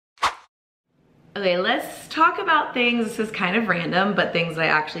Okay, let's talk about things, this is kind of random, but things that I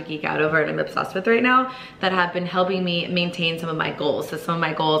actually geek out over and I'm obsessed with right now that have been helping me maintain some of my goals. So some of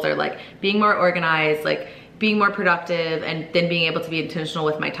my goals are like being more organized, like being more productive, and then being able to be intentional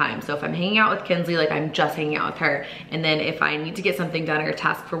with my time. So if I'm hanging out with Kinsley, like I'm just hanging out with her. And then if I need to get something done or a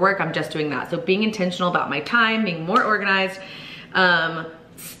task for work, I'm just doing that. So being intentional about my time, being more organized,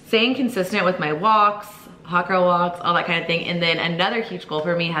 staying consistent with my walks, hot girl walks, all that kind of thing. And then another huge goal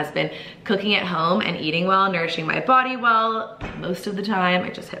for me has been cooking at home and eating well, nourishing my body well most of the time. I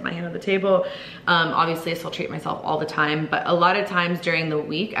just hit my hand on the table. Obviously I still treat myself all the time, but a lot of times during the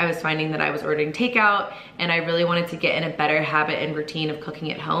week I was finding that I was ordering takeout, and I really wanted to get in a better habit and routine of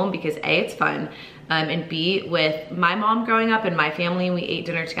cooking at home because A, it's fun, and B, with my mom growing up and my family, we ate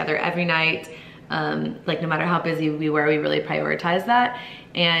dinner together every night. Like no matter how busy we were, we really prioritized that.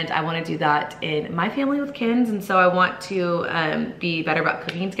 And I want to do that in my family with Kins. And so I want to be better about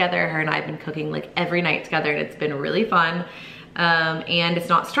cooking together. Her and I have been cooking like every night together, and it's been really fun. And it's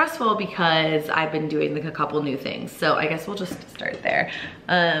not stressful because I've been doing like a couple new things. So I guess we'll just start there.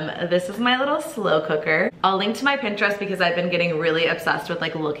 This is my little slow cooker. I'll link to my Pinterest because I've been getting really obsessed with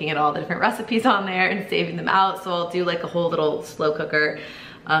like looking at all the different recipes on there and saving them out. So I'll do like a whole little slow cooker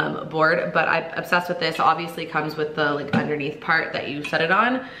board, but I'm obsessed with this. Obviously comes with the like underneath part that you set it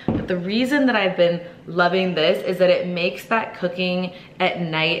on, but the reason that I've been loving this is that it makes that cooking at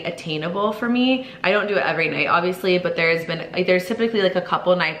night attainable for me. I don't do it every night obviously, but there's typically like a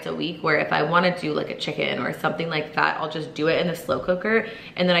couple nights a week where if I want to do like a chicken or something like that, I'll just do it in the slow cooker,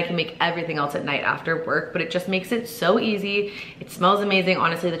 and then I can make everything else at night after work. But it just makes it so easy. It smells amazing.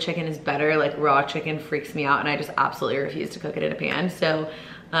 Honestly, the chicken is better. Like raw chicken freaks me out, and I just absolutely refuse to cook it in a pan. So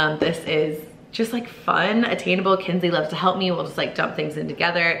this is just like fun, attainable. Kinsley loves to help me. We'll just like dump things in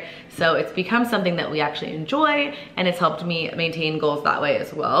together. So it's become something that we actually enjoy, and it's helped me maintain goals that way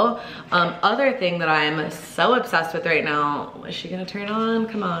as well. Other thing that I'm so obsessed with right now, is she gonna turn on?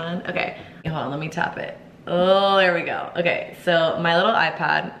 Come on. Okay, hold on, let me tap it. Oh, there we go. Okay, so my little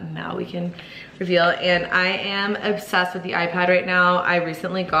iPad, now we can reveal, and I am obsessed with the iPad right now. I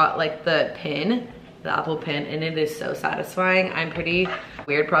recently got like the Apple Pen, and it is so satisfying. I'm pretty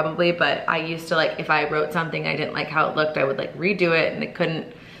weird probably, but I used to like, if I wrote something I didn't like how it looked, I would like redo it,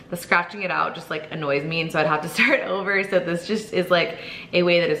 and the scratching it out just like annoys me, and so I'd have to start over. So this just is like a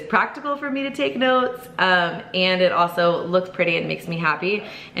way that is practical for me to take notes, and it also looks pretty and makes me happy.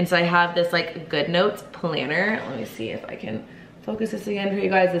 And so I have this like Good Notes planner. Let me see if I can focus this again for you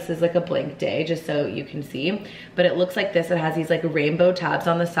guys. This is like a blank day just so you can see, but it looks like this. It has these like rainbow tabs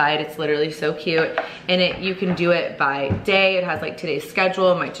on the side. It's literally so cute, and you can do it by day. It has like today's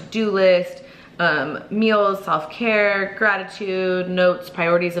schedule, my to-do list, meals, self-care, gratitude, notes,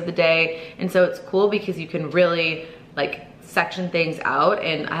 priorities of the day. And so it's cool because you can really like section things out,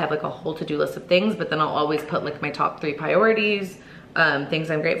 and I have like a whole to-do list of things, but then I'll always put like my top 3 priorities,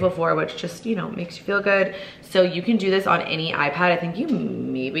 things I'm grateful for, which just, you know, makes you feel good. So you can do this on any iPad. I think you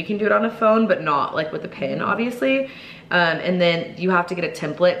maybe can do it on a phone, but not like with a pen, obviously. And then you have to get a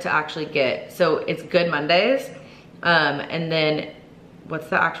template to actually get, so it's Good Mondays, and then what's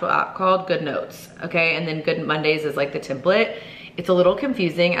the actual app called? Good Notes, okay? And then Good Mondays is like the template. It's a little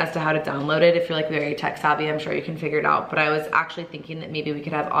confusing as to how to download it. If you're like very tech savvy, I'm sure you can figure it out. But I was actually thinking that maybe we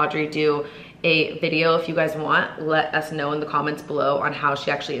could have Audrey do a video if you guys want. Let us know in the comments below on how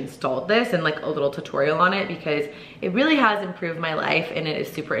she actually installed this and like a little tutorial on it, because it really has improved my life and it is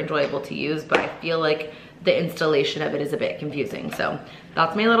super enjoyable to use, but I feel like the installation of it is a bit confusing. So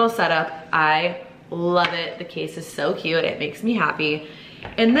that's my little setup. I love it. The case is so cute. It makes me happy.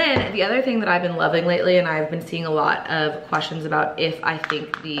 And then the other thing that I've been loving lately, and I've been seeing a lot of questions about if I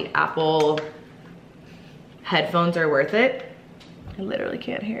think the Apple headphones are worth it. I literally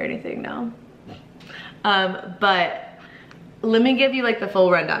can't hear anything now. But let me give you like the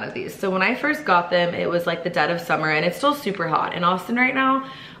full rundown of these. So when I first got them, it was like the dead of summer, and it's still super hot in Austin right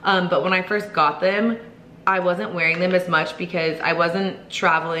now. But when I first got them, I wasn't wearing them as much because I wasn't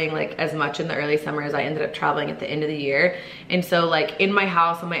traveling like as much in the early summer as I ended up traveling at the end of the year. And so like in my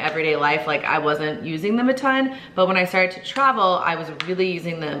house, in my everyday life, like I wasn't using them a ton. But when I started to travel, I was really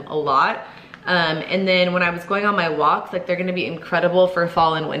using them a lot. And then when I was going on my walks, like they're gonna be incredible for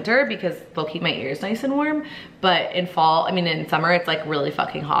fall and winter because they'll keep my ears nice and warm. But in fall, I mean in summer, it's like really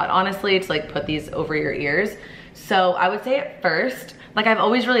fucking hot, honestly, to like put these over your ears. So I would say at first, like I've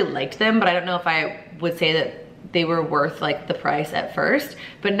always really liked them, but I don't know if I would say that they were worth like the price at first,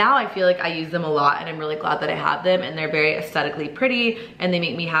 but now I feel like I use them a lot and I'm really glad that I have them, and they're very aesthetically pretty and they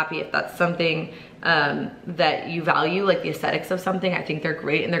make me happy. If that's something that you value, like the aesthetics of something, I think they're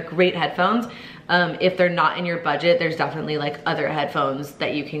great, and they're great headphones. If they're not in your budget, there's definitely like other headphones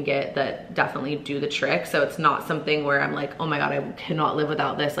that you can get that definitely do the trick. So it's not something where I'm like, oh my God, I cannot live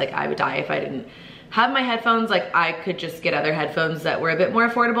without this. Like I would die if I didn't have my headphones. Like I could just get other headphones that were a bit more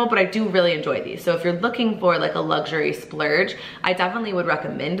affordable, but I do really enjoy these. So if you're looking for like a luxury splurge, I definitely would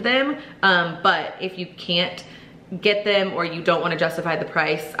recommend them. But if you can't get them or you don't want to justify the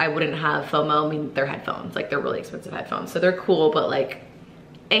price, I wouldn't have FOMO. I mean, they're headphones, like they're really expensive headphones. So they're cool, but like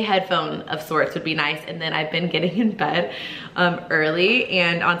a headphone of sorts would be nice. And then I've been getting in bed early,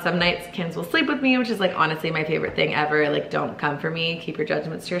 and on some nights Kins will sleep with me, which is like honestly my favorite thing ever. Like don't come for me, keep your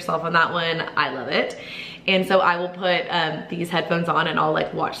judgments to yourself on that one. I love it. And so I will put these headphones on and I'll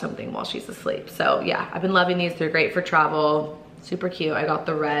like watch something while she's asleep. So yeah, I've been loving these. They're great for travel, super cute. I got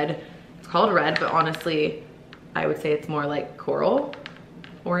the red, it's called red, but honestly I would say it's more like coral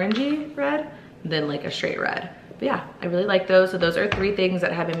orangey red than like a straight red. But yeah, I really like those. So those are 3 things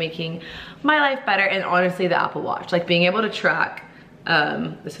that have been making my life better. And honestly, the Apple Watch, like being able to track,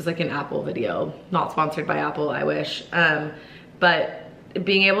 this is like an Apple video, not sponsored by Apple, I wish. But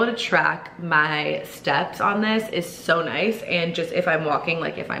being able to track my steps on this is so nice. And just if I'm walking,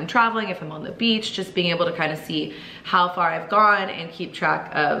 like if I'm traveling, if I'm on the beach, just being able to kind of see how far I've gone and keep track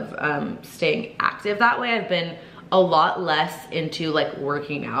of staying active that way. I've been a lot less into like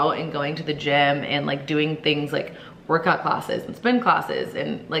working out and going to the gym and like doing things like workout classes and spin classes,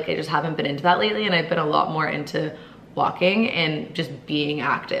 and like I just haven't been into that lately. And I've been a lot more into walking and just being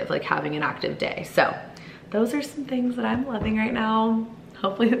active, like having an active day. So those are some things that I'm loving right now.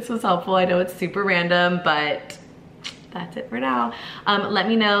 Hopefully this was helpful. I know it's super random, but that's it for now. Let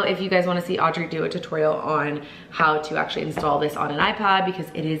me know if you guys want to see Audrey do a tutorial on how to actually install this on an iPad, because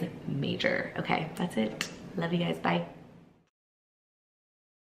it is major. Okay, that's it. Love you guys. Bye.